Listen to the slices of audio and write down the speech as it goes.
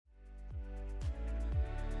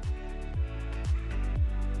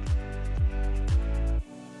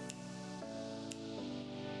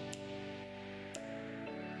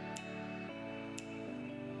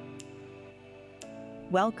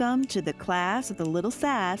Welcome to the Class of the Little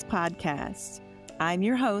Sass podcast. I'm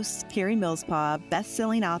your host, Carrie Millspaw,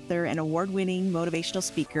 best-selling author and award-winning motivational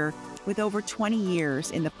speaker with over 20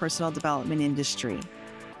 years in the personal development industry.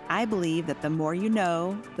 I believe that the more you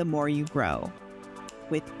know, the more you grow.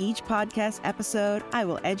 With each podcast episode, I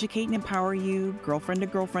will educate and empower you, girlfriend to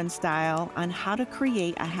girlfriend style, on how to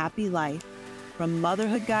create a happy life, from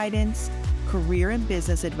motherhood guidance, career and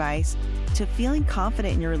business advice, to feeling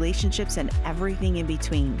confident in your relationships and everything in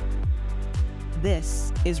between.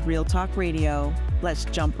 This is Real Talk Radio. Let's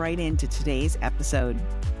jump right into today's episode.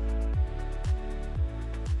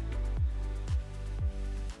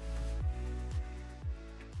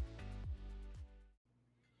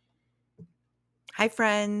 Hi,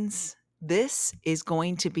 friends. This is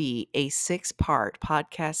going to be a 6-part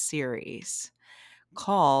podcast series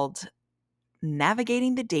called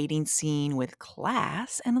Navigating the Dating Scene with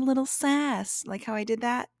Class and a Little Sass. Like how I did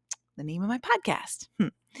that? The name of my podcast.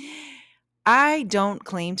 I don't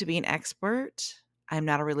claim to be an expert. I'm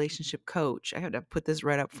not a relationship coach. I have to put this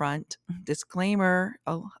right up front. Disclaimer,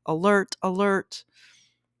 alert.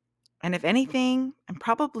 And if anything, I'm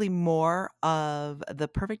probably more of the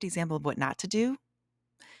perfect example of what not to do.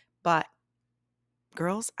 But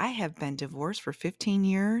girls, I have been divorced for 15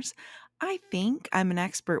 years. I think I'm an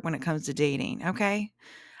expert when it comes to dating, okay?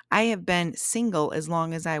 I have been single as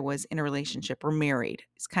long as I was in a relationship or married.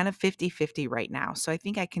 It's kind of 50-50 right now. So I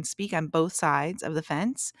think I can speak on both sides of the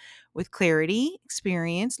fence with clarity,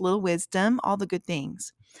 experience, little wisdom, all the good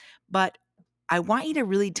things. But I want you to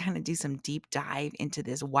really kind of do some deep dive into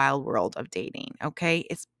this wild world of dating, okay?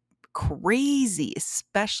 It's crazy,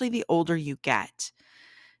 especially the older you get.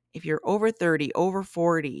 If you're over 30, over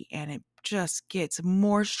 40, and it just gets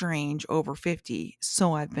more strange over 50,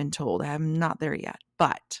 so I've been told. I'm not there yet,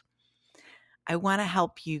 but I want to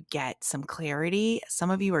help you get some clarity.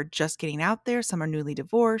 Some of you are just getting out there. Some are newly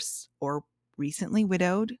divorced or recently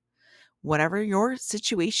widowed. Whatever your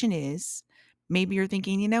situation is, maybe you're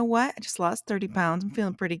thinking, you know what? I just lost 30 pounds. I'm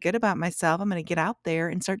feeling pretty good about myself. I'm going to get out there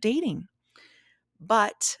and start dating.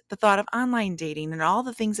 But the thought of online dating and all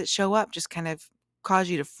the things that show up just kind of cause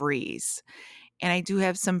you to freeze. And I do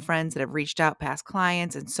have some friends that have reached out, past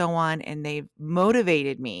clients and so on, and they've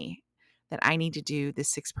motivated me that I need to do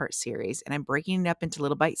this 6-part series. And I'm breaking it up into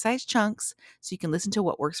little bite-sized chunks so you can listen to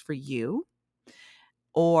what works for you.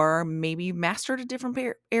 Or maybe you mastered a different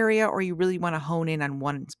area, or you really want to hone in on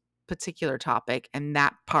one particular topic and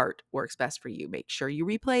that part works best for you. Make sure you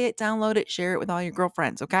replay it, download it, share it with all your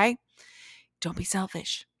girlfriends, okay? Don't be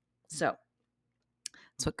selfish. So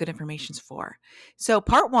that's what good information's for. So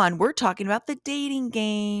part 1, we're talking about the dating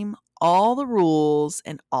game, all the rules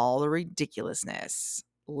and all the ridiculousness.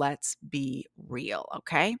 Let's be real,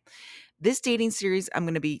 okay? This dating series, I'm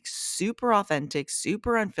going to be super authentic,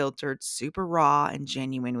 super unfiltered, super raw and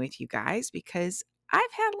genuine with you guys because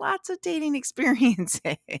I've had lots of dating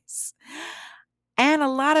experiences. And a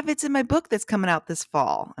lot of it's in my book that's coming out this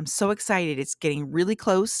fall. I'm so excited. It's getting really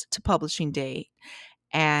close to publishing date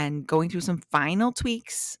and going through some final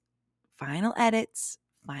tweaks, final edits,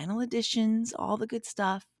 final additions, all the good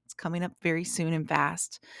stuff. It's coming up very soon and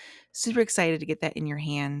fast. Super excited to get that in your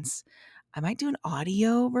hands. I might do an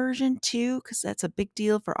audio version too, because that's a big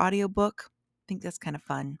deal for audiobook. I think that's kind of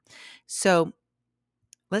fun. So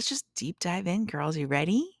let's just deep dive in, girls. You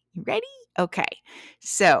ready? You ready? Okay.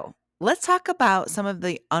 So let's talk about some of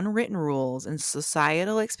the unwritten rules and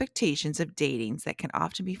societal expectations of datings that can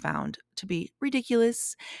often be found to be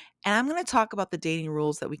ridiculous. And I'm going to talk about the dating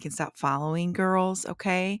rules that we can stop following, girls,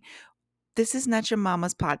 okay? This is not your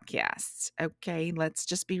mama's podcast, okay? Let's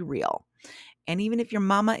just be real. And even if your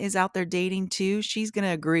mama is out there dating too, she's going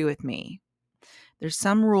to agree with me. There's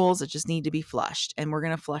some rules that just need to be flushed, and we're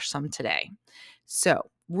going to flush some today. So,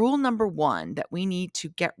 rule number 1 that we need to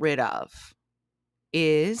get rid of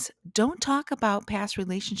is don't talk about past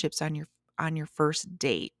relationships on your first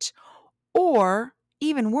date. Or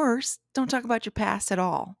even worse, don't talk about your past at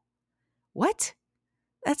all. What?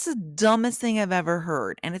 That's the dumbest thing I've ever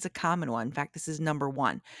heard, and it's a common one. In fact, this is number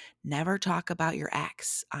 1. Never talk about your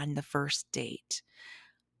ex on the first date.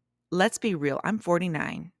 Let's be real. I'm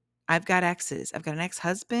 49. I've got exes. I've got an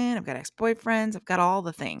ex-husband. I've got ex-boyfriends. I've got all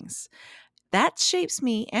the things. That shapes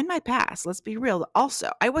me and my past. Let's be real. Also,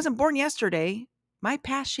 I wasn't born yesterday. My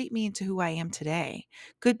past shaped me into who I am today,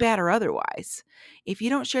 good, bad, or otherwise. If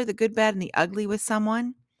you don't share the good, bad, and the ugly with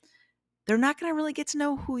someone, they're not going to really get to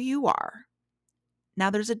know who you are.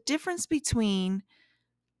 Now, there's a difference between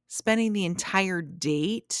spending the entire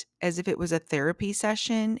date as if it was a therapy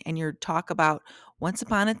session and you talk about Once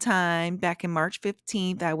upon a time, back in March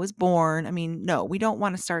 15th, I was born. I mean, no, we don't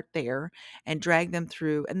want to start there and drag them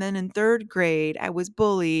through. And then in third grade, I was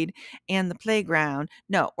bullied and the playground.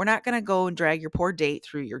 No, we're not going to go and drag your poor date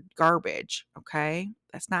through your garbage. Okay.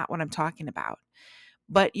 That's not what I'm talking about.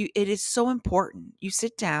 But it is so important. You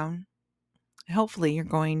sit down. Hopefully, you're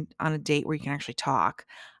going on a date where you can actually talk.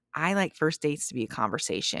 I like first dates to be a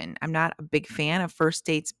conversation. I'm not a big fan of first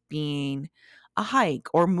dates being a hike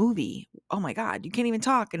or movie. Oh my God, you can't even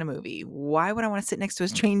talk in a movie. Why would I want to sit next to a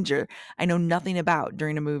stranger I know nothing about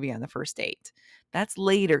during a movie on the first date? That's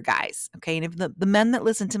later, guys. Okay. And if the men that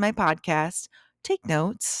listen to my podcast take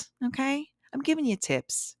notes, okay, I'm giving you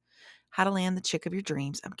tips. How to land the chick of your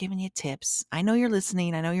dreams. I'm giving you tips. I know you're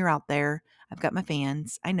listening. I know you're out there. I've got my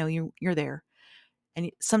fans. I know you're there. And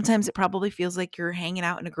sometimes it probably feels like you're hanging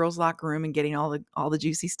out in a girl's locker room and getting all the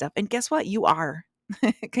juicy stuff. And guess what? You are.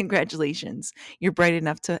 Congratulations. You're bright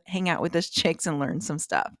enough to hang out with us chicks and learn some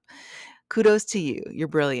stuff. Kudos to you. You're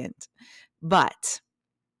brilliant. But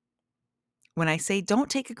when I say don't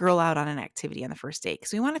take a girl out on an activity on the first date,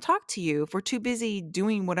 because we want to talk to you. If we're too busy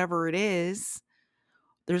doing whatever it is,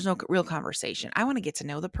 there's no real conversation. I want to get to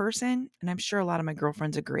know the person. And I'm sure a lot of my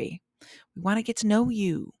girlfriends agree. We want to get to know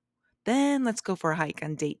you. Then let's go for a hike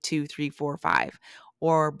on date 2, 3, 4, 5,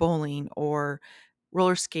 or bowling, or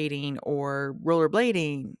roller skating, or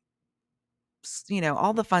rollerblading,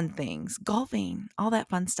 all the fun things, golfing, all that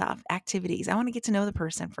fun stuff, activities. I want to get to know the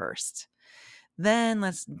person first. Then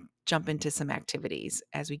let's jump into some activities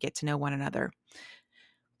as we get to know one another.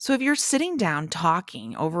 So if you're sitting down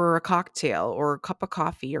talking over a cocktail or a cup of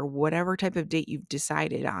coffee or whatever type of date you've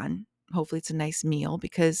decided on, hopefully it's a nice meal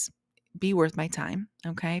because be worth my time,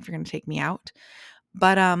 okay, if you're going to take me out.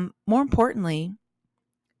 But more importantly,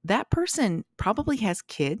 that person probably has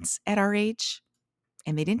kids at our age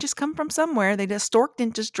and they didn't just come from somewhere. They just stork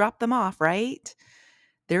didn't just drop them off, right?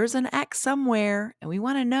 There's an ex somewhere and we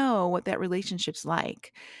want to know what that relationship's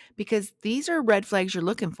like because these are red flags you're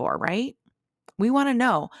looking for, right? We want to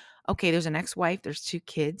know, okay, there's an ex-wife, there's 2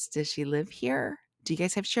 kids. Does she live here? Do you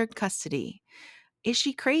guys have shared custody? Is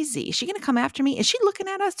she crazy? Is she going to come after me? Is she looking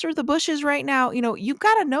at us through the bushes right now? You've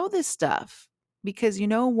got to know this stuff because you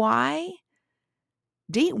know why?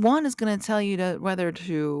 Date 1 is going to tell you whether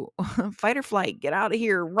to fight or flight, get out of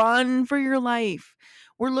here, run for your life.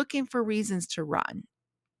 We're looking for reasons to run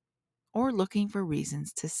or looking for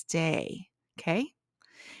reasons to stay. Okay.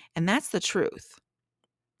 And that's the truth.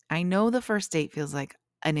 I know the first date feels like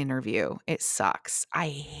an interview. It sucks. I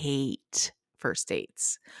hate first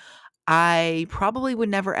dates. I probably would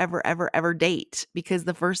never, ever, ever, ever date because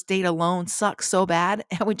the first date alone sucks so bad.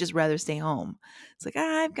 I would just rather stay home. It's like,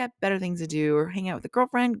 I've got better things to do or hang out with a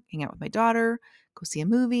girlfriend, hang out with my daughter, go see a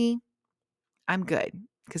movie. I'm good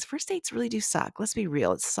because first dates really do suck. Let's be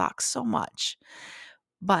real. It sucks so much.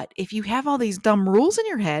 But if you have all these dumb rules in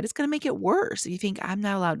your head, it's going to make it worse. If you think I'm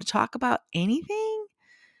not allowed to talk about anything,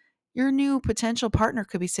 your new potential partner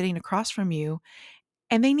could be sitting across from you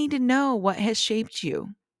and they need to know what has shaped you.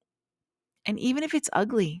 And even if it's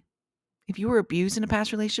ugly, if you were abused in a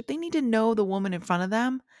past relationship, they need to know the woman in front of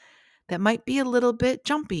them that might be a little bit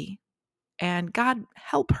jumpy. And God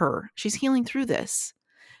help her. She's healing through this,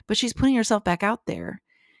 but she's putting herself back out there.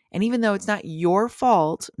 And even though it's not your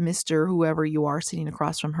fault, Mr. Whoever you are sitting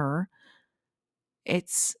across from her,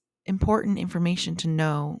 it's important information to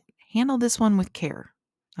know. Handle this one with care.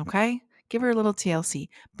 Okay? Give her a little TLC.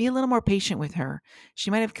 Be a little more patient with her. She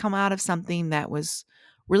might have come out of something that was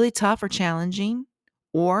really tough or challenging,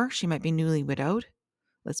 or she might be newly widowed.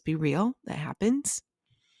 Let's be real. That happens.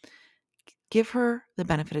 Give her the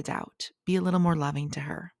benefit of doubt. Be a little more loving to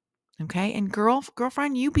her. Okay? And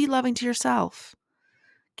girlfriend, you be loving to yourself.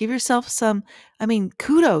 Give yourself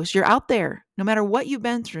kudos. You're out there. No matter what you've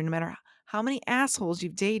been through, no matter how many assholes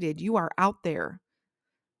you've dated, you are out there.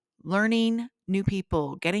 Learning new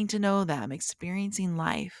people, getting to know them, experiencing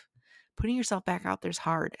life. Putting yourself back out there is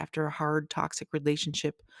hard after a hard, toxic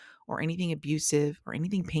relationship or anything abusive or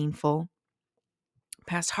anything painful.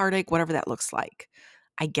 Past heartache, whatever that looks like.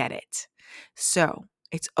 I get it. So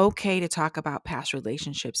it's okay to talk about past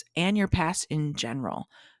relationships and your past in general.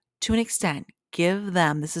 To an extent, give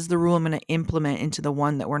them, this is the rule I'm going to implement into the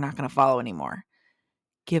one that we're not going to follow anymore.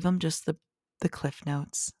 Give them just the cliff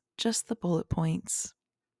notes, just the bullet points.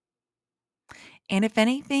 And if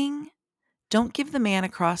anything, don't give the man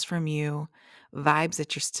across from you vibes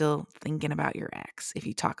that you're still thinking about your ex if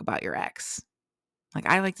you talk about your ex. Like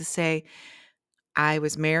I like to say, I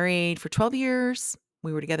was married for 12 years.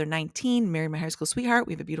 We were together 19, married my high school sweetheart.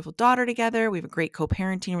 We have a beautiful daughter together. We have a great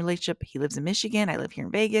co-parenting relationship. He lives in Michigan. I live here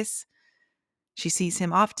in Vegas. She sees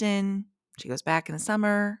him often. She goes back in the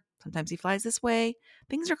summer. Sometimes he flies this way.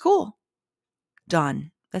 Things are cool.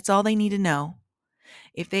 Done. That's all they need to know.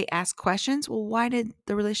 If they ask questions, well, why did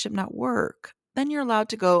the relationship not work? Then you're allowed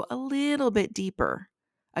to go a little bit deeper.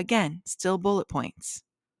 Again, still bullet points.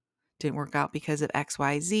 Didn't work out because of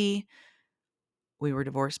XYZ. We were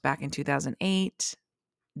divorced back in 2008.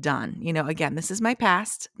 Done. Again, this is my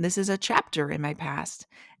past. This is a chapter in my past.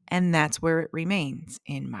 And that's where it remains,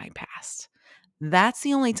 in my past. That's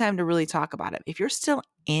the only time to really talk about it. If you're still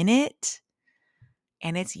in it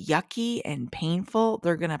and it's yucky and painful,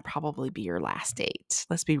 they're going to probably be your last date.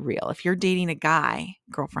 Let's be real. If you're dating a guy,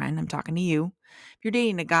 girlfriend, I'm talking to you. If you're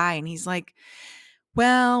dating a guy and he's like,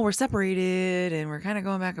 well, we're separated and we're kind of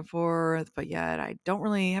going back and forth, but yet I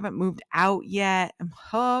haven't moved out yet.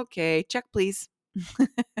 Okay, check please.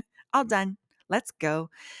 All done. Let's go.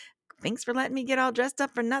 Thanks for letting me get all dressed up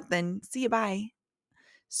for nothing. See you, bye.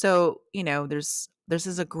 So, this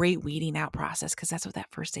is a great weeding out process because that's what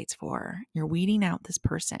that first date's for. You're weeding out this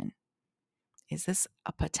person. Is this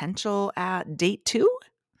a potential date 2?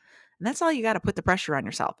 And that's all you got to put the pressure on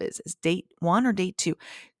yourself is date 1 or date 2.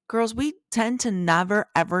 Girls, we tend to never,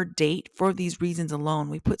 ever date for these reasons alone.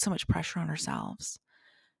 We put so much pressure on ourselves.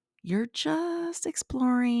 You're just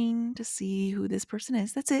exploring to see who this person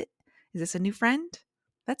is. That's it. Is this a new friend?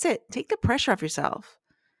 That's it. Take the pressure off yourself.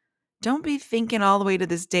 Don't be thinking all the way to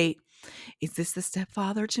this date, is this the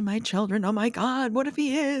stepfather to my children? Oh my God, what if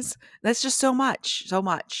he is? That's just so much.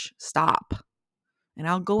 Stop. And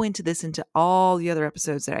I'll go into all the other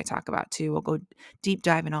episodes that I talk about too. We'll go deep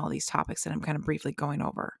dive in all these topics that I'm kind of briefly going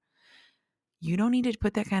over. You don't need to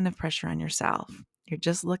put that kind of pressure on yourself. You're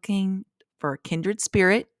just looking for a kindred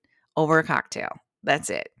spirit over a cocktail. That's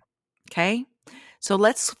it. Okay? So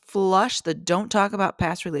let's flush the don't talk about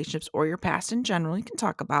past relationships or your past in general. You can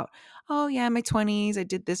talk about, oh yeah, in my 20s, I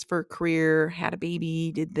did this for a career, had a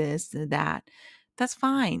baby, did this, did that. That's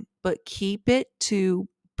fine. But keep it to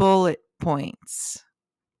bullet points,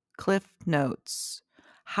 cliff notes,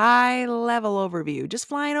 high level overview, just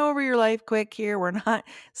flying over your life quick here. We're not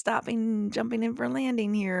jumping in for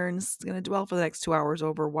landing here and it's going to dwell for the next 2 hours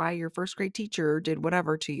over why your first grade teacher did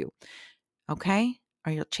whatever to you. Okay?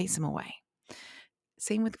 Or you'll chase them away.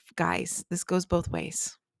 Same with guys. This goes both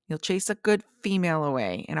ways. You'll chase a good female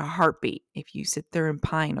away in a heartbeat if you sit there and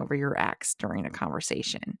pine over your ex during a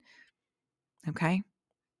conversation. Okay?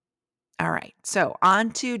 All right. So on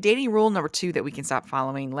to dating rule number 2 that we can stop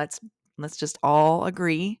following. Let's just all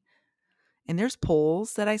agree. And there's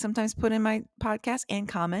polls that I sometimes put in my podcast and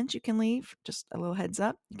comments you can leave. Just a little heads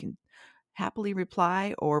up. You can happily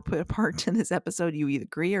reply or put a part to this episode you either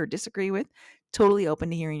agree or disagree with. Totally open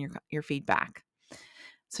to hearing your feedback.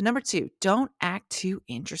 So number 2, don't act too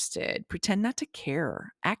interested. Pretend not to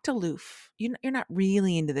care. Act aloof. You're not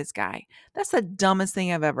really into this guy. That's the dumbest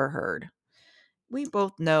thing I've ever heard. We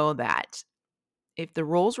both know that if the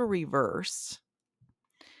roles were reversed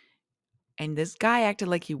and this guy acted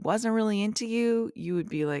like he wasn't really into you, you would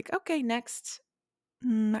be like, okay, next.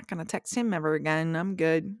 I'm not going to text him ever again. I'm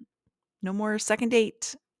good. No more second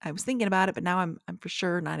date. I was thinking about it, but now I'm for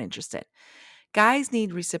sure not interested. Guys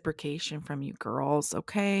need reciprocation from you girls,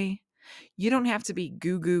 okay? You don't have to be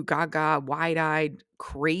goo goo gaga, wide-eyed,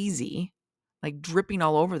 crazy, like dripping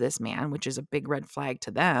all over this man, which is a big red flag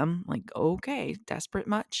to them. Like, okay, desperate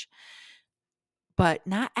much? But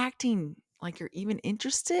not acting like you're even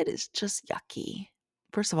interested is just yucky.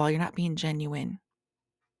 First of all, you're not being genuine,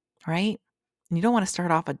 right? And you don't want to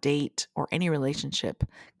start off a date or any relationship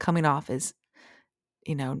coming off as,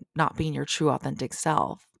 not being your true authentic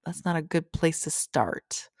self. That's not a good place to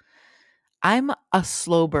start. I'm a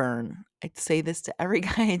slow burn. I'd say this to every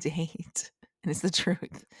guy I date, and it's the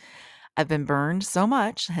truth. I've been burned so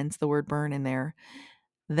much, hence the word burn in there,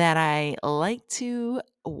 that I like to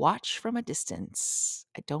watch from a distance.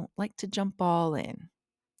 I don't like to jump all in.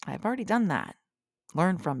 I've already done that.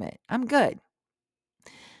 Learn from it. I'm good.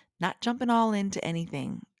 Not jumping all into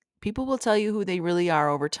anything. People will tell you who they really are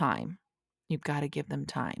over time. You've got to give them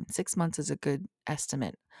time. 6 months is a good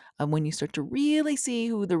estimate of when you start to really see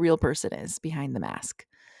who the real person is behind the mask.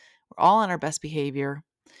 We're all on our best behavior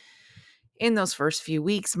in those first few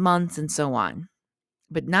weeks, months, and so on.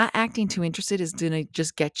 But not acting too interested is going to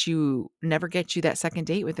just never get you that second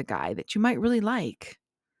date with a guy that you might really like.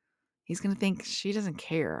 He's going to think she doesn't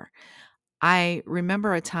care. I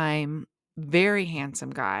remember a time, very handsome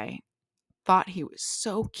guy, thought he was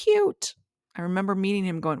so cute. I remember meeting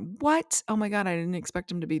him going, what? Oh my God, I didn't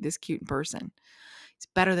expect him to be this cute in person. He's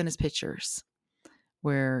better than his pictures.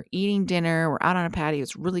 We're eating dinner. We're out on a patio.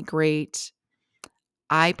 It's really great.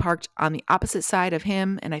 I parked on the opposite side of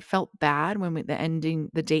him and I felt bad when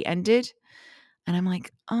the date ended. And I'm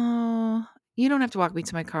like, oh, You don't have to walk me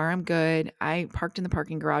to my car. I'm good. I parked in the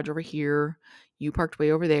parking garage over here. You parked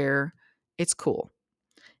way over there. It's cool.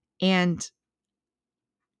 And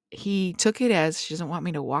he took it as she doesn't want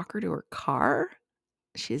me to walk her to her car.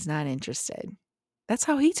 She's not interested. That's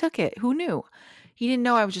how he took it. Who knew? He didn't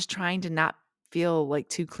know I was just trying to not feel like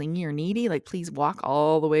too clingy or needy. Like, please walk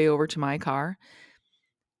all the way over to my car.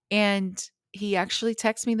 And he actually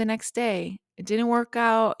texted me the next day. It didn't work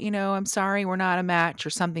out. I'm sorry, we're not a match or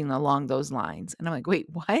something along those lines. And I'm like, wait,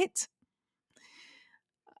 what?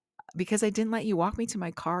 Because I didn't let you walk me to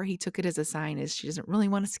my car, he took it as a sign as she doesn't really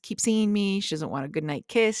want to keep seeing me. She doesn't want a goodnight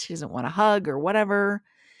kiss. She doesn't want a hug or whatever.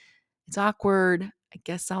 It's awkward. I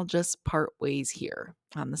guess I'll just part ways here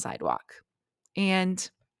on the sidewalk. And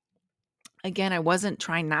again, I wasn't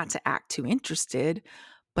trying not to act too interested,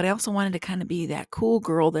 but I also wanted to kind of be that cool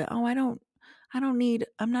girl that,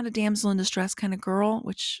 I'm not a damsel in distress kind of girl,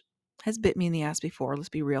 which has bit me in the ass before. Let's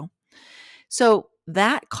be real. So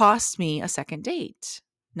that cost me a second date.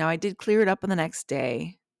 Now, I did clear it up on the next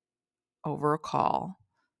day over a call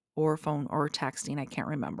or phone or texting. I can't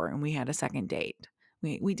remember. And we had a second date.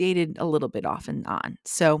 We dated a little bit off and on.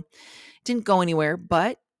 So it didn't go anywhere,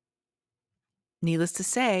 but needless to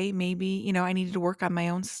say, maybe, I needed to work on my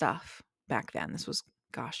own stuff back then. This was,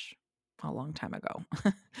 gosh, a long time ago.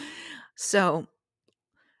 So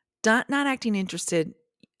not acting interested,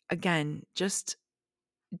 again, just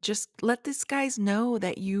let these guys know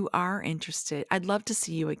that you are interested. I'd love to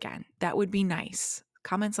see you again. That would be nice.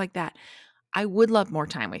 Comments like that. I would love more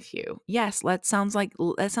time with you. Yes, that sounds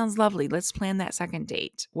lovely. Let's plan that second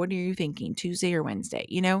date. What are you thinking? Tuesday or Wednesday?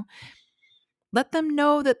 Let them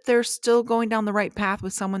know that they're still going down the right path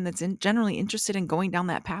with someone that's generally interested in going down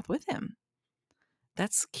that path with him.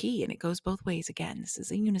 That's key, and it goes both ways. Again, this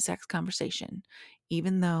is a unisex conversation,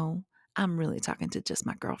 even though I'm really talking to just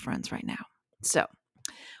my girlfriends right now. So,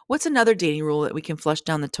 what's another dating rule that we can flush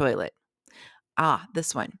down the toilet?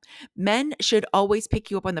 This one. Men should always pick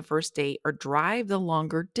you up on the first date or drive the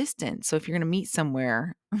longer distance. So if you're going to meet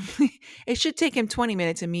somewhere, it should take him 20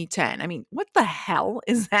 minutes and me 10. I mean, what the hell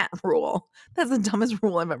is that rule? That's the dumbest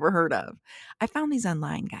rule I've ever heard of. I found these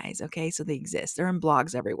online, guys. Okay. So they exist. They're in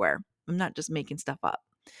blogs everywhere. I'm not just making stuff up.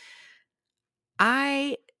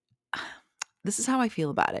 This is how I feel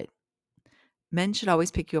about it. Men should always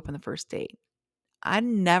pick you up on the first date. I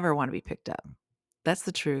never want to be picked up. That's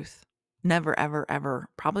the truth. Never, ever, ever.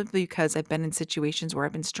 Probably because I've been in situations where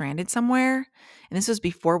I've been stranded somewhere. And this was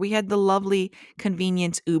before we had the lovely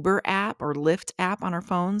convenience Uber app or Lyft app on our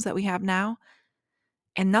phones that we have now.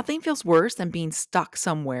 And nothing feels worse than being stuck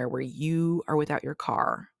somewhere where you are without your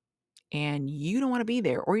car and you don't want to be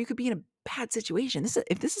there, or you could be in a bad situation.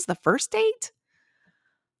 If this is the first date,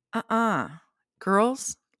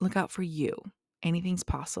 girls, look out for you. Anything's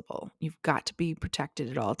possible. You've got to be protected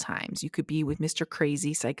at all times. You could be with Mr.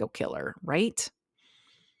 Crazy Psycho Killer, right?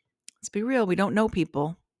 Let's be real. We don't know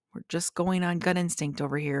people. We're just going on gut instinct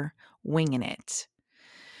over here, winging it.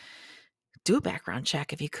 Do a background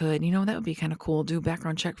check if you could. That would be kind of cool. Do a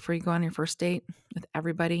background check before you go on your first date with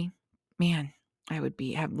everybody. Man, I would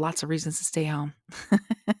have lots of reasons to stay home.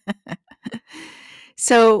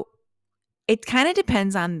 So it kind of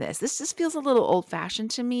depends on this. This just feels a little old-fashioned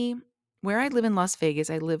to me. Where I live in Las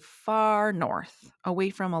Vegas, I live far north,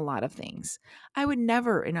 away from a lot of things. I would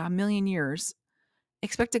never in a million years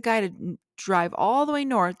expect a guy to drive all the way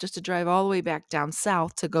north just to drive all the way back down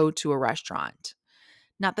south to go to a restaurant.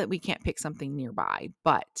 Not that we can't pick something nearby,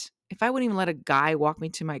 but if I wouldn't even let a guy walk me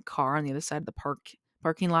to my car on the other side of the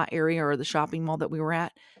parking lot area or the shopping mall that we were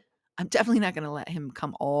at, I'm definitely not going to let him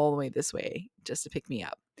come all the way this way just to pick me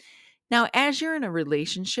up. Now, as you're in a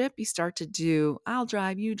relationship, you start to do, I'll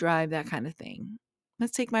drive, you drive, that kind of thing.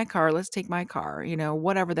 Let's take my car,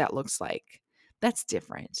 whatever that looks like. That's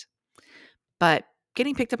different. But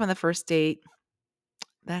getting picked up on the first date,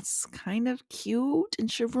 that's kind of cute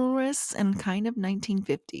and chivalrous and kind of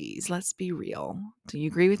 1950s. Let's be real. Do you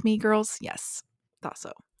agree with me, girls? Yes, thought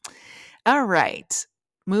so. All right,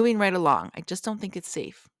 moving right along. I just don't think it's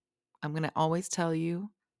safe. I'm going to always tell you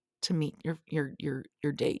to meet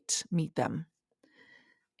your date, meet them,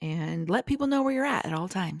 and let people know where you're at all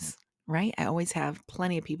times, right? I always have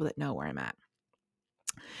plenty of people that know where I'm at.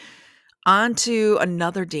 On to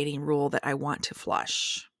another dating rule that I want to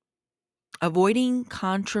flush. Avoiding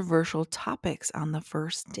controversial topics on the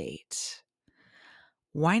first date.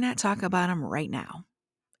 Why not talk about them right now?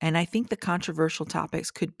 And I think the controversial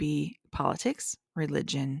topics could be politics,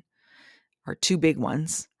 religion, are two big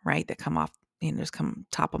ones, right? That come off, just come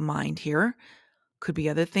top of mind here. Could be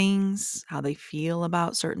other things, how they feel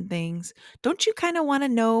about certain things. Don't you kind of want to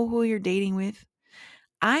know who you're dating with?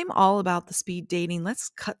 I'm all about the speed dating. Let's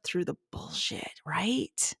cut through the bullshit,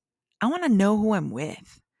 right? I want to know who I'm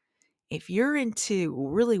with. If you're into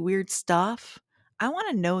really weird stuff, I want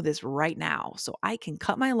to know this right now so I can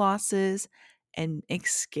cut my losses and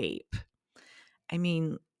escape. I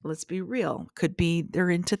mean, let's be real. Could be they're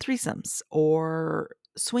into threesomes or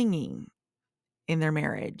swinging in their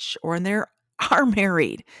marriage or in their are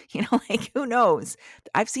married. Like who knows?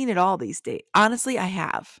 I've seen it all these days. Honestly, I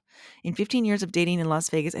have. In 15 years of dating in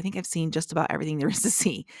Las Vegas, I think I've seen just about everything there is to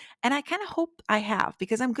see. And I kind of hope I have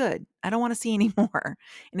because I'm good. I don't want to see any more.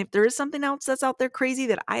 And if there is something else that's out there crazy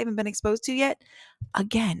that I haven't been exposed to yet,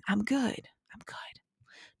 again, I'm good. I'm good.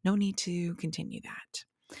 No need to continue that.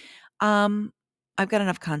 I've got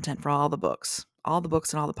enough content for all the books and all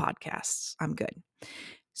the podcasts. I'm good.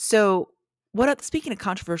 So, speaking of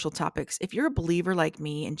controversial topics, if you're a believer like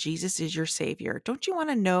me and Jesus is your savior, don't you want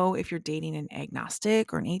to know if you're dating an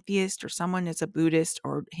agnostic or an atheist or someone that's a Buddhist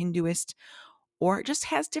or Hinduist or just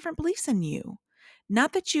has different beliefs than you?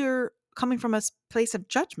 Not that you're coming from a place of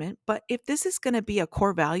judgment, but if this is going to be a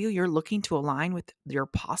core value you're looking to align with your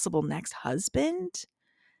possible next husband,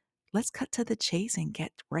 let's cut to the chase and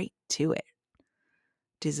get right to it.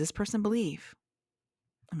 Does this person believe?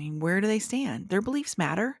 I mean, where do they stand? Their beliefs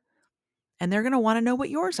matter. And they're going to want to know what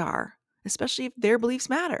yours are, especially if their beliefs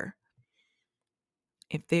matter.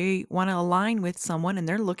 If they want to align with someone and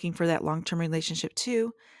they're looking for that long-term relationship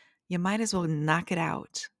too, you might as well knock it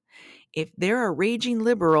out. If they're a raging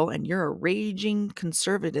liberal and you're a raging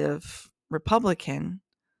conservative Republican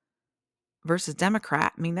versus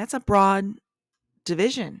Democrat, I mean, that's a broad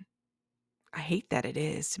division. I hate that it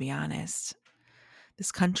is, to be honest.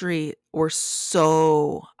 This country, we're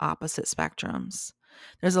so opposite spectrums.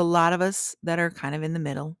 There's a lot of us that are kind of in the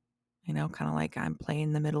middle, kind of like I'm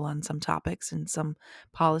playing the middle on some topics and some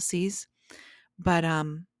policies. But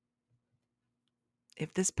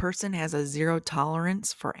if this person has a zero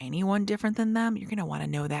tolerance for anyone different than them, you're going to want to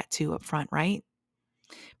know that too up front, right?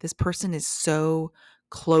 This person is so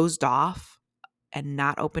closed off and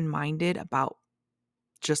not open-minded about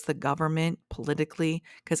just the government politically,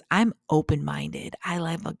 because I'm open-minded. I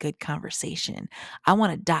love a good conversation. I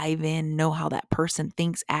want to dive in, know how that person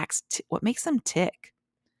thinks, acts, what makes them tick.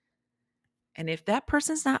 And if that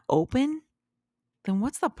person's not open, then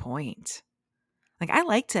what's the point? Like, I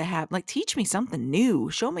like to teach me something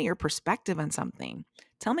new. Show me your perspective on something.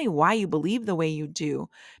 Tell me why you believe the way you do.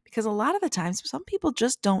 Because a lot of the times, some people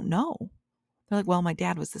just don't know. They're like, well, my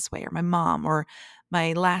dad was this way, or my mom, or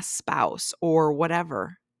my last spouse, or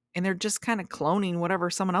whatever. And they're just kind of cloning whatever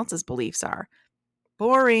someone else's beliefs are.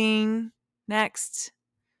 Boring. Next.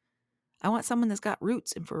 I want someone that's got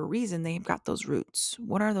roots, and for a reason, they've got those roots.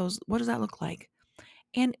 What are those? What does that look like?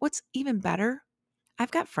 And what's even better,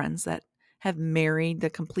 I've got friends that have married the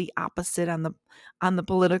complete opposite on the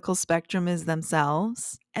political spectrum as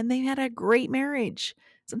themselves, and they had a great marriage.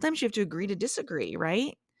 Sometimes you have to agree to disagree,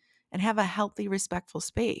 right? And have a healthy, respectful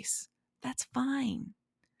space. That's fine.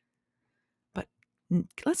 But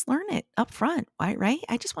let's learn it up front, right?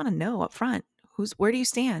 I just want to know up front, where do you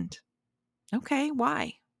stand? Okay,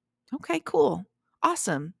 why? Okay, cool.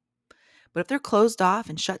 Awesome. But if they're closed off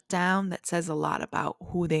and shut down, that says a lot about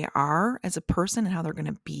who they are as a person and how they're going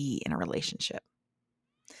to be in a relationship.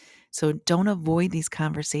 So don't avoid these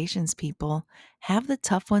conversations, people. Have the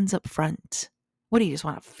tough ones up front. What do you just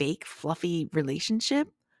want, a fake, fluffy relationship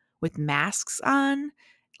with masks on,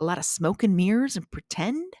 a lot of smoke and mirrors and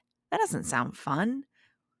pretend? That doesn't sound fun.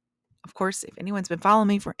 Of course, if anyone's been following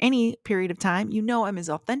me for any period of time, you know I'm as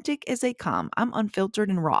authentic as they come. I'm unfiltered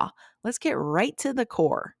and raw. Let's get right to the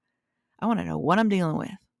core. I want to know what I'm dealing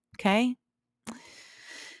with. Okay?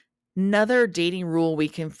 Another dating rule we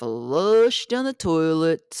can flush down the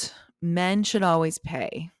toilet. Men should always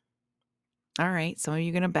pay. All right, some of you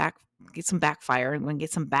are going to get some backfire. I'm going to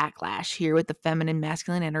get some backlash here with the feminine,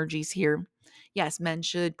 masculine energies here. Yes, men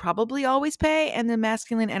should probably always pay, and the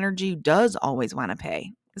masculine energy does always want to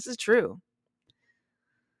pay. This is true.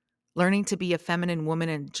 Learning to be a feminine woman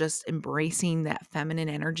and just embracing that feminine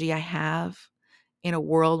energy I have in a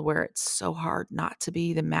world where it's so hard not to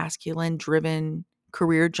be the masculine-driven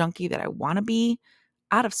career junkie that I want to be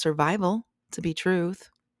out of survival, to be truth.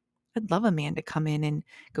 I'd love a man to come in and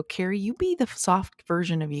go, Carrie, you be the soft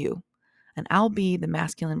version of you, and I'll be the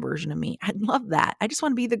masculine version of me. I'd love that. I just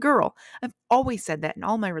want to be the girl. I've always said that in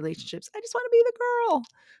all my relationships. I just want to be the girl.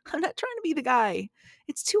 I'm not trying to be the guy.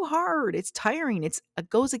 It's too hard. It's tiring. It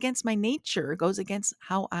goes against my nature. It goes against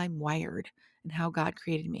how I'm wired and how God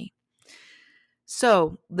created me.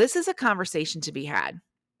 So this is a conversation to be had.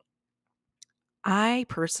 I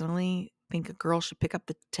personally think a girl should pick up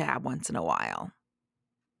the tab once in a while.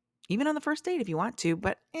 even on the first date if you want to,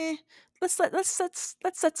 but let's set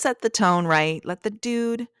the tone right. Let the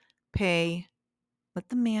dude pay, let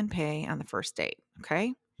the man pay on the first date,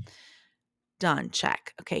 okay? Done,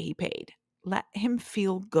 check. Okay, he paid. Let him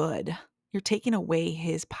feel good. You're taking away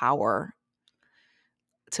his power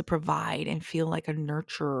to provide and feel like a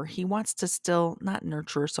nurturer. He wants to still not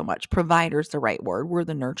nurture so much. Provider's the right word. We're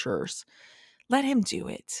the nurturers. Let him do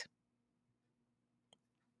it.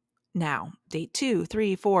 Now, date 2,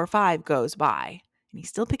 3, 4, 5 goes by and he's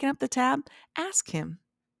still picking up the tab. Ask him.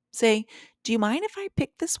 Say, do you mind if I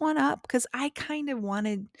pick this one up? Because I kind of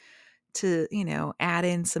wanted to, add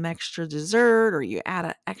in some extra dessert, or you add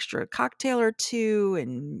an extra cocktail or two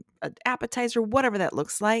and an appetizer, whatever that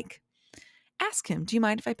looks like. Ask him, do you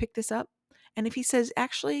mind if I pick this up? And if he says,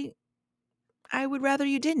 actually, I would rather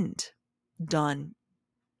you didn't. Done.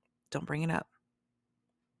 Don't bring it up.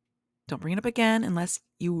 Don't bring it up again unless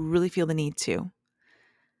you really feel the need to.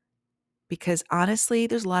 Because honestly,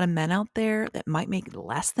 there's a lot of men out there that might make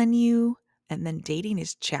less than you, and then dating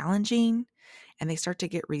is challenging, and they start to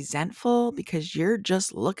get resentful because you're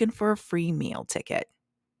just looking for a free meal ticket.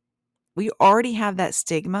 We already have that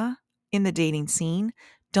stigma in the dating scene.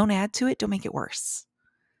 Don't add to it. Don't make it worse.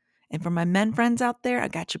 And for my men friends out there, I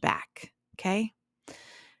got your back. Okay.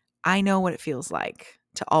 I know what it feels like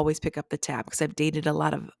to always pick up the tab because I've dated a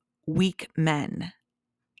lot of weak men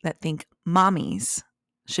that think mommies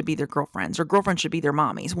should be their girlfriends or girlfriends should be their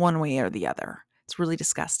mommies, one way or the other. It's really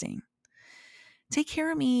disgusting. Take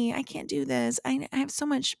care of me. I can't do this. I have so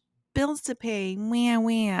much bills to pay. Wah,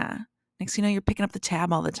 wah. Next thing you know, you're picking up the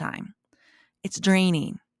tab all the time. It's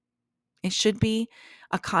draining. It should be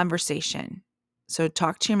a conversation. So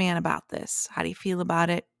talk to your man about this. How do you feel about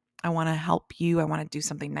it? I want to help you. I want to do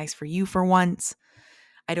something nice for you for once.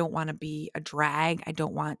 I don't want to be a drag. I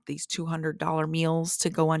don't want these $200 meals to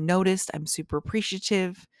go unnoticed. I'm super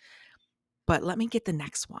appreciative, but let me get the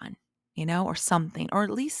next one, or something, or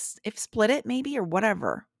at least if split it maybe or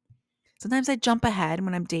whatever. Sometimes I jump ahead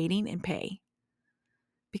when I'm dating and pay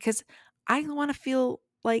because I want to feel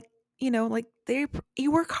like, like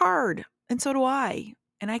you work hard and so do I.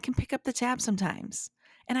 And I can pick up the tab sometimes.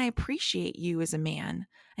 And I appreciate you as a man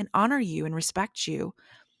and honor you and respect you.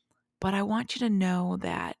 But I want you to know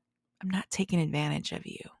that I'm not taking advantage of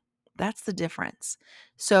you. That's the difference.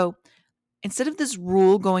 So instead of this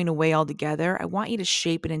rule going away altogether, I want you to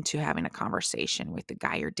shape it into having a conversation with the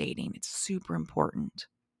guy you're dating. It's super important.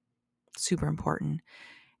 Super important.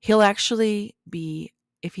 He'll actually be,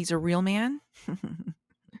 if he's a real man,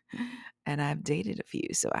 and I've dated a few,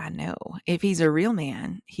 so I know, if he's a real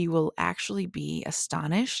man, he will actually be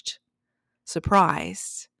astonished,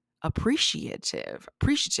 surprised, appreciative,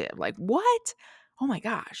 like, what? Oh my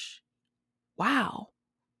gosh. Wow.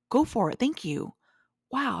 Go for it. Thank you.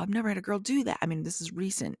 Wow. I've never had a girl do that. I mean, this is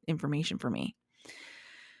recent information for me.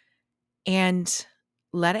 And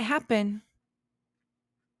let it happen.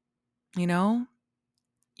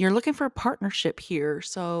 You're looking for a partnership here.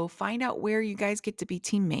 So find out where you guys get to be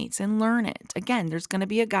teammates and learn it. Again, there's going to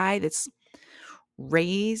be a guy that's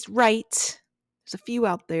raised right. There's a few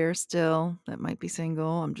out there still that might be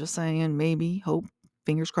single. I'm just saying, maybe, hope,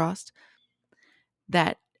 fingers crossed,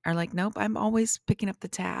 that are like, nope, I'm always picking up the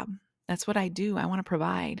tab. That's what I do. I want to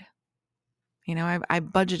provide. I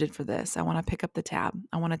budgeted for this. I want to pick up the tab.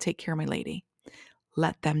 I want to take care of my lady.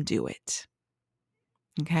 Let them do it.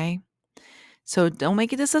 Okay? So don't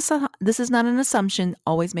make it this is not an assumption.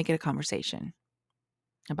 Always make it a conversation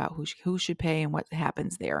about who should pay and what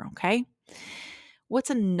happens there, okay? What's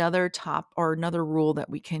another rule that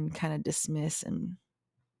we can kind of dismiss and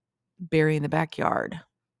bury in the backyard?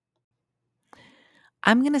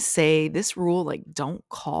 I'm going to say this rule, like, don't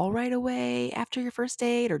call right away after your first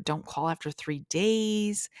date or don't call after 3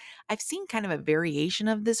 days. I've seen kind of a variation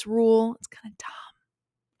of this rule. It's kind of dumb,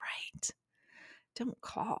 right? Don't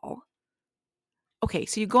call. Okay,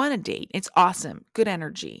 so you go on a date. It's awesome. Good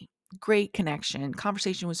energy. Great connection.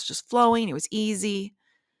 Conversation was just flowing. It was easy.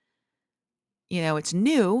 It's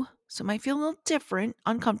new, so it might feel a little different,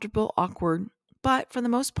 uncomfortable, awkward. But for the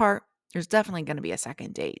most part, there's definitely going to be a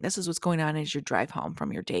second date. This is what's going on as you drive home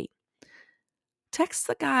from your date. Text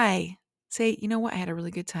the guy. Say, you know what? I had a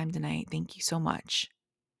really good time tonight. Thank you so much.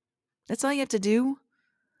 That's all you have to do.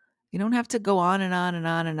 You don't have to go on and on and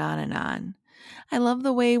on and on and on. I love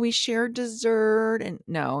the way we shared dessert. And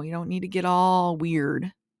no, you don't need to get all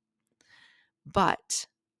weird. But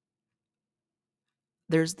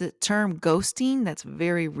there's the term ghosting that's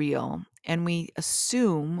very real. And we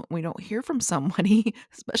assume we don't hear from somebody,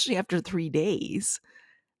 especially after 3 days,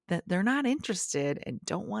 that they're not interested and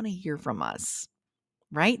don't want to hear from us.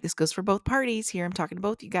 Right? This goes for both parties here. I'm talking to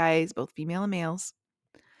both you guys, both female and males.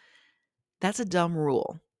 That's a dumb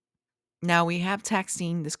rule. Now we have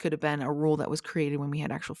texting. This could have been a rule that was created when we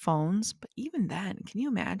had actual phones. But even then, can you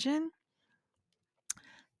imagine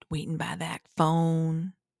waiting by that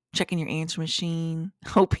phone, checking your answer machine,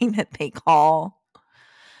 hoping that they call?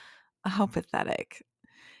 How pathetic.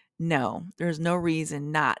 No, there's no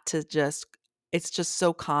reason not to just, it's just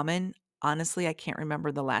so common. Honestly, I can't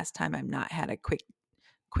remember the last time I've not had a quick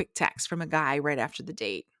text from a guy right after the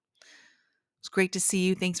date. It's great to see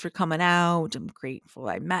you. Thanks for coming out. I'm grateful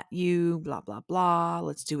I met you. Blah, blah, blah.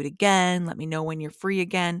 Let's do it again. Let me know when you're free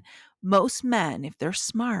again. Most men, if they're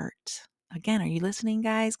smart, again, are you listening,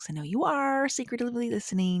 guys? Because I know you are secretly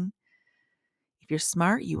listening. If you're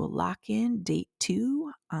smart, you will lock in date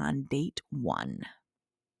 2 on date 1.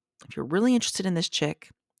 If you're really interested in this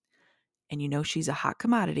chick and you know she's a hot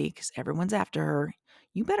commodity because everyone's after her,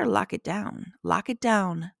 you better lock it down. Lock it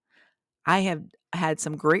down. I have had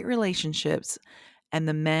some great relationships and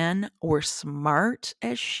the men were smart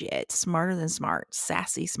as shit, smarter than smart,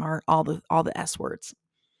 sassy, smart, all the S words.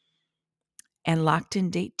 And locked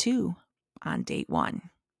in date 2 on date 1.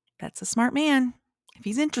 That's a smart man. If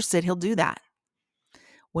he's interested, he'll do that.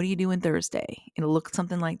 What are you doing Thursday? It'll look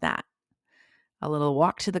something like that. A little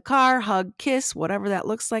walk to the car, hug, kiss, whatever that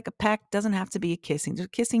looks like. A peck doesn't have to be a kissing.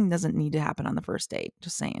 Kissing doesn't need to happen on the first date.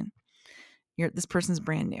 Just saying. This person's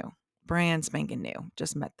brand new. Brand spanking new.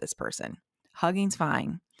 Just met this person. Hugging's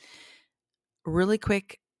fine. Really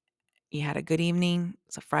quick, you had a good evening.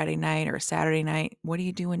 It's a Friday night or a Saturday night. What are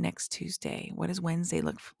you doing next Tuesday? What does Wednesday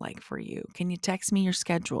look like for you? Can you text me your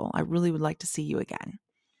schedule? I really would like to see you again.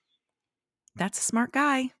 That's a smart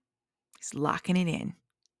guy. He's locking it in.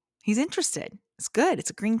 He's interested. It's good. It's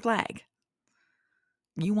a green flag.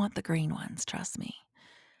 You want the green ones, trust me.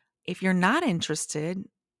 If you're not interested,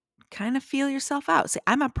 kind of feel yourself out. See,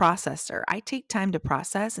 I'm a processor. I take time to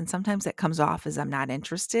process, and sometimes that comes off as I'm not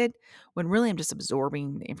interested, when really I'm just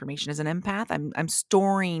absorbing the information as an empath. I'm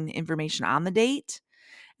storing information on the date,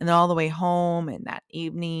 and then all the way home and that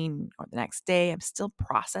evening or the next day, I'm still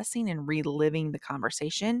processing and reliving the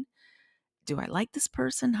conversation. Do I like this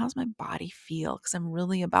person? How's my body feel? Because I'm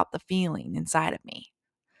really about the feeling inside of me.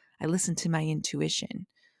 I listen to my intuition.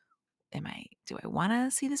 Do I want to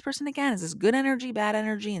see this person again? Is this good energy, bad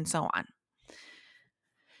energy, and so on?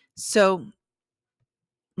 So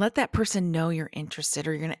let that person know you're interested,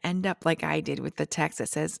 or you're going to end up like I did with the text that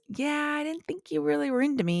says, yeah, I didn't think you really were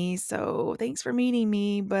into me. So thanks for meeting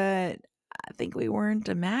me, but I think we weren't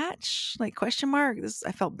a match. Like question mark.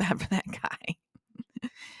 I felt bad for that guy.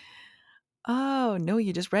 Oh, no,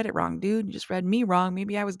 you just read it wrong, dude. You just read me wrong.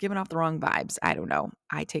 Maybe I was giving off the wrong vibes. I don't know.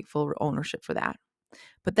 I take full ownership for that.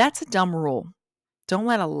 But that's a dumb rule. Don't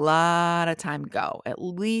let a lot of time go. At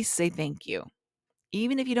least say thank you.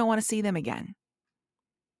 Even if you don't want to see them again.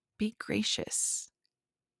 Be gracious.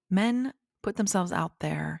 Men put themselves out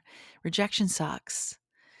there. Rejection sucks.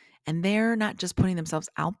 And they're not just putting themselves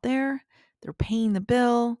out there, they're paying the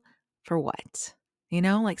bill for what?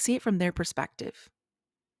 Like see it from their perspective.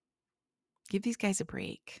 Give these guys a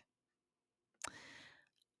break.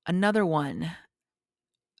 Another one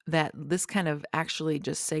that this kind of actually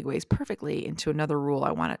just segues perfectly into another rule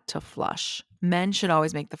I want it to flush. Men should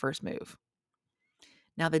always make the first move.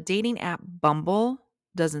 Now, the dating app Bumble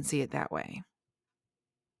doesn't see it that way.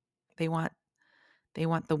 They want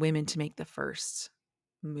the women to make the first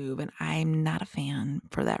move, and I'm not a fan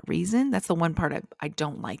for that reason. That's the one part I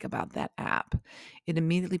don't like about that app. It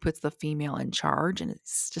immediately puts the female in charge, and it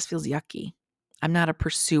just feels yucky. I'm not a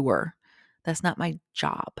pursuer. That's not my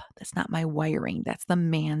job. That's not my wiring. That's the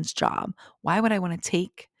man's job. Why would I want to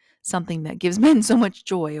take something that gives men so much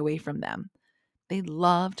joy away from them? They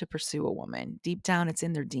love to pursue a woman. Deep down, it's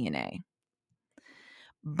in their DNA.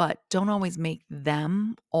 But don't always make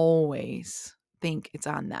them always think it's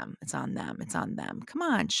on them. It's on them. It's on them. Come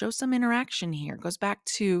on, show some interaction here. It goes back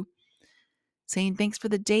to saying thanks for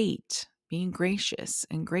the date, being gracious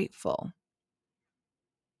and grateful.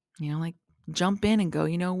 Like jump in and go,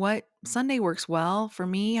 you know what? Sunday works well for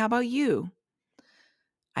me. How about you?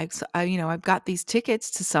 I've got these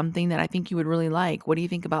tickets to something that I think you would really like. What do you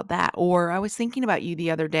think about that? Or I was thinking about you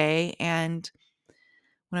the other day, and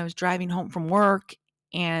when I was driving home from work,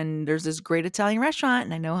 and there's this great Italian restaurant,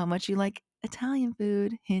 and I know how much you like Italian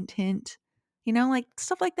food. Hint, hint. Like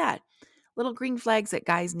stuff like that. Little green flags that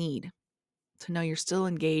guys need to know you're still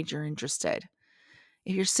engaged or interested.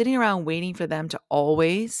 If you're sitting around waiting for them to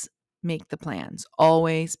always make the plans,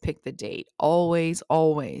 always pick the date, always,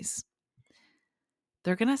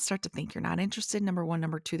 they're going to start to think you're not interested, number one.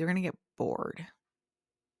 Number two, they're going to get bored.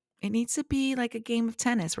 It needs to be like a game of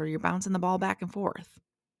tennis where you're bouncing the ball back and forth.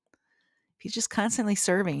 If you're just constantly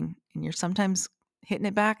serving and you're sometimes hitting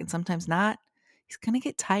it back and sometimes not, he's going to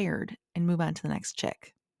get tired and move on to the next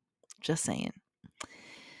chick. Just saying.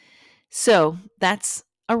 So that's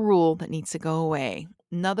a rule that needs to go away.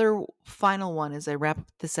 Another final one as I wrap up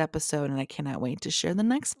this episode, and I cannot wait to share the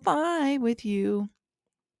next 5 with you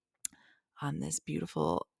on this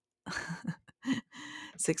beautiful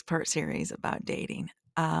 6-part series about dating.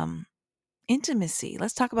 Intimacy.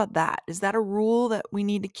 Let's talk about that. Is that a rule that we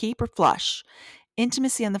need to keep or flush?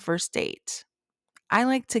 Intimacy on the first date. I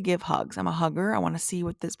like to give hugs. I'm a hugger. I want to see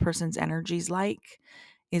what this person's energy's like.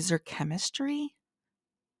 Is there chemistry?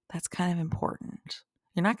 That's kind of important.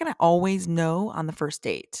 You're not going to always know on the first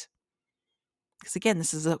date. Because again,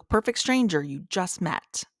 this is a perfect stranger you just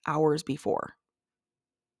met hours before.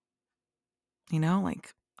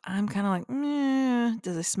 Like I'm kind of like,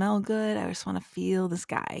 does it smell good? I just want to feel this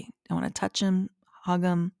guy. I want to touch him, hug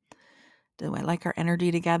him. Do I like our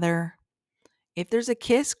energy together? If there's a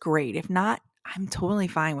kiss, great. If not, I'm totally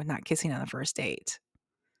fine with not kissing on the first date.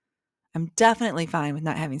 I'm definitely fine with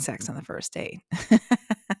not having sex on the first date.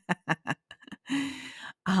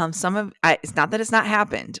 It's not that it's not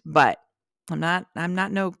happened, but I'm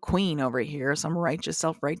not no queen over here, some righteous,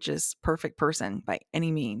 self-righteous, perfect person by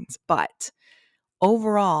any means. But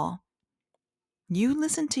overall, you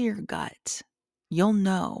listen to your gut. You'll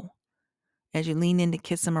know as you lean in to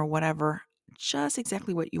kiss them or whatever, just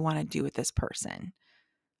exactly what you want to do with this person.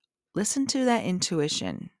 Listen to that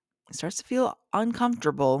intuition. It starts to feel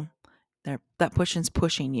uncomfortable. That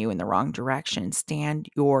pushing you in the wrong direction. Stay in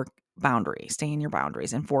your boundaries,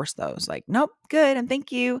 enforce those. Like, nope, good, and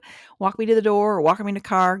thank you. Walk me to the door or walk me in the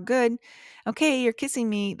car. Good. Okay, you're kissing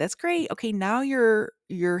me. That's great. Okay, now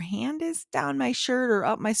your hand is down my shirt or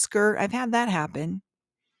up my skirt. I've had that happen.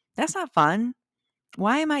 That's not fun.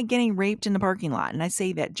 Why am I getting raped in the parking lot? And I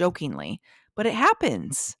say that jokingly, but it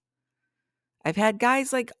happens. I've had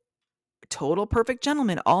guys like total perfect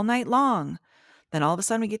gentleman all night long. Then all of a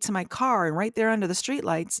sudden we get to my car and right there under the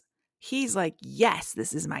streetlights, he's like, yes,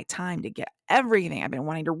 this is my time to get everything. I've been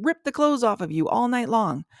wanting to rip the clothes off of you all night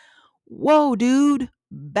long. Whoa, dude,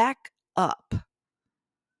 back up.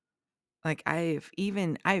 Like I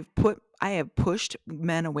have pushed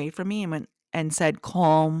men away from me and said,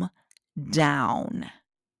 calm down.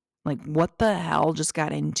 Like, what the hell just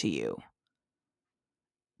got into you?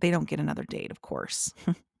 They don't get another date, of course.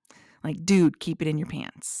 Like, dude, keep it in your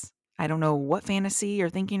pants. I don't know what fantasy you're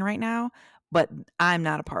thinking right now, but I'm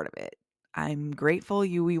not a part of it. I'm grateful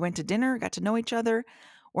we went to dinner, got to know each other.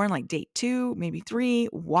 We're on like date 2, maybe 3.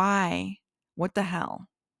 Why? What the hell?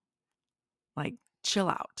 Like, chill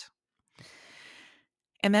out.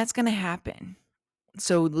 And that's going to happen.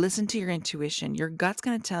 So listen to your intuition. Your gut's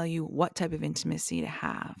going to tell you what type of intimacy to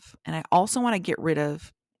have. And I also want to get rid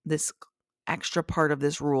of this extra part of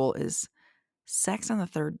this rule is sex on the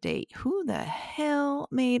third date. Who the hell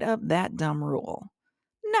made up that dumb rule?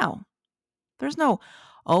 No, there's no,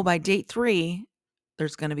 by date 3,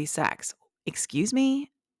 there's going to be sex. Excuse me?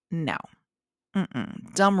 No.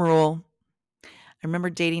 Dumb rule. I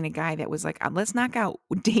remember dating a guy that was like, let's knock out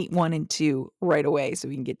date 1 and 2 right away so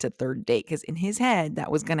we can get to third date. Because in his head,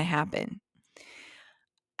 that was going to happen.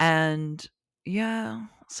 And yeah,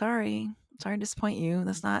 sorry to disappoint you.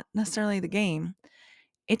 That's not necessarily the game.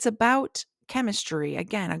 It's about chemistry.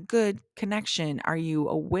 Again, a good connection. Are you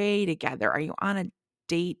away together? Are you on a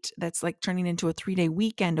date that's like turning into a 3-day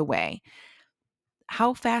weekend away?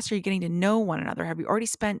 How fast are you getting to know one another? Have you already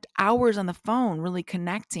spent hours on the phone really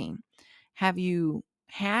connecting? Have you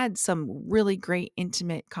had some really great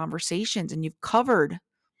intimate conversations and you've covered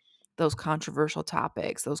those controversial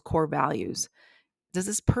topics, those core values? Does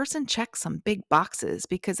this person check some big boxes?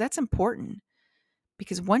 Because that's important.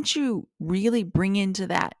 Because once you really bring into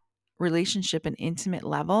that relationship an intimate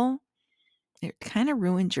level, it kind of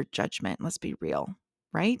ruins your judgment. Let's be real,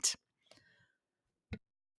 right?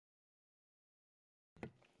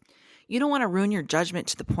 You don't want to ruin your judgment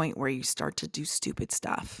to the point where you start to do stupid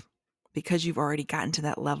stuff because you've already gotten to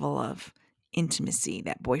that level of intimacy,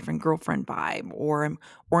 that boyfriend-girlfriend vibe, or in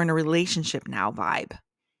a relationship now vibe.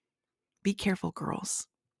 Be careful, girls.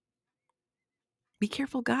 Be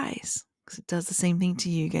careful, guys, because it does the same thing to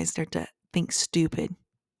you. You guys start to think stupid,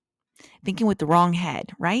 thinking with the wrong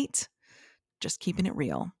head, right? Just keeping it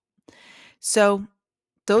real. So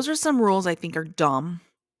those are some rules I think are dumb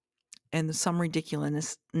and some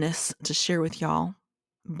ridiculousness to share with y'all.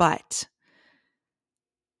 But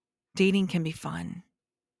dating can be fun.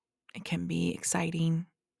 It can be exciting.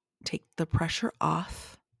 Take the pressure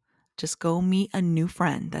off. Just go meet a new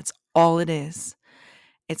friend. That's all it is.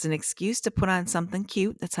 It's an excuse to put on something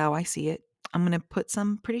cute. That's how I see it. I'm going to put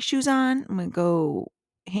some pretty shoes on. I'm going to go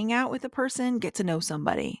hang out with a person, get to know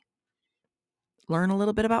somebody. learn a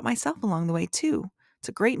little bit about myself along the way too. It's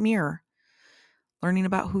a great mirror, learning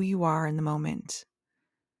about who you are in the moment.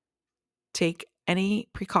 Take any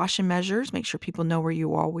precaution measures. Make sure people know where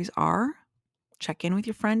you always are. Check in with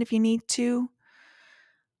your friend if you need to.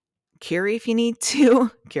 Carry if you need to.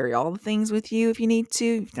 Carry all the things with you if you need to.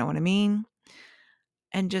 You know what I mean?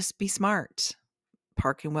 And just be smart.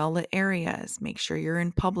 Park in well-lit areas. Make sure you're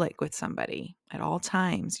in public with somebody at all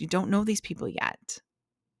times. You don't know these people yet.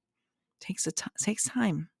 Takes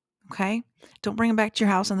time, okay? Don't bring them back to your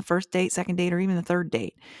house on the first date, second date, or even the third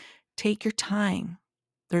date. Take your time.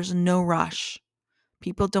 There's no rush.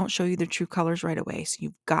 People don't show you their true colors right away, so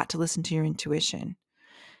you've got to listen to your intuition.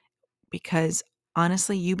 Because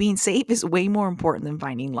honestly, you being safe is way more important than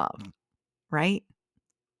finding love, right?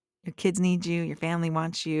 Your kids need you. Your family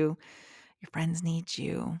wants you. Your friends need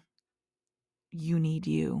you. You need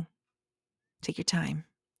you. Take your time.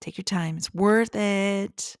 Take your time. It's worth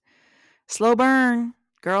it. Slow burn.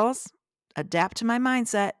 Girls, adapt to my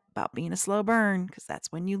mindset about being a slow burn, because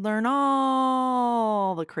that's when you learn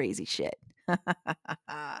all the crazy shit.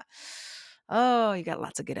 Oh, you got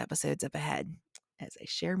lots of good episodes up ahead as I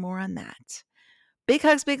share more on that. Big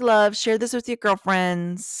hugs, big love. Share this with your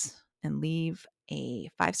girlfriends and leave a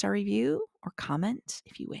 5-star review or comment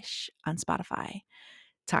if you wish on Spotify.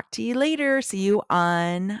 Talk to you later. See you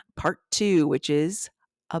on part 2, which is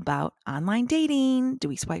about online dating. Do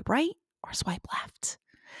we swipe right or swipe left?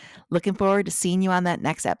 Looking forward to seeing you on that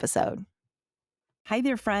next episode. Hi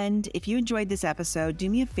there, friend. If you enjoyed this episode, do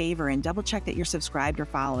me a favor and double check that you're subscribed or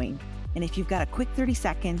following. And if you've got a quick 30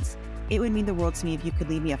 seconds, it would mean the world to me if you could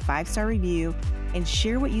leave me a 5-star review and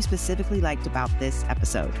share what you specifically liked about this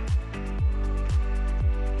episode.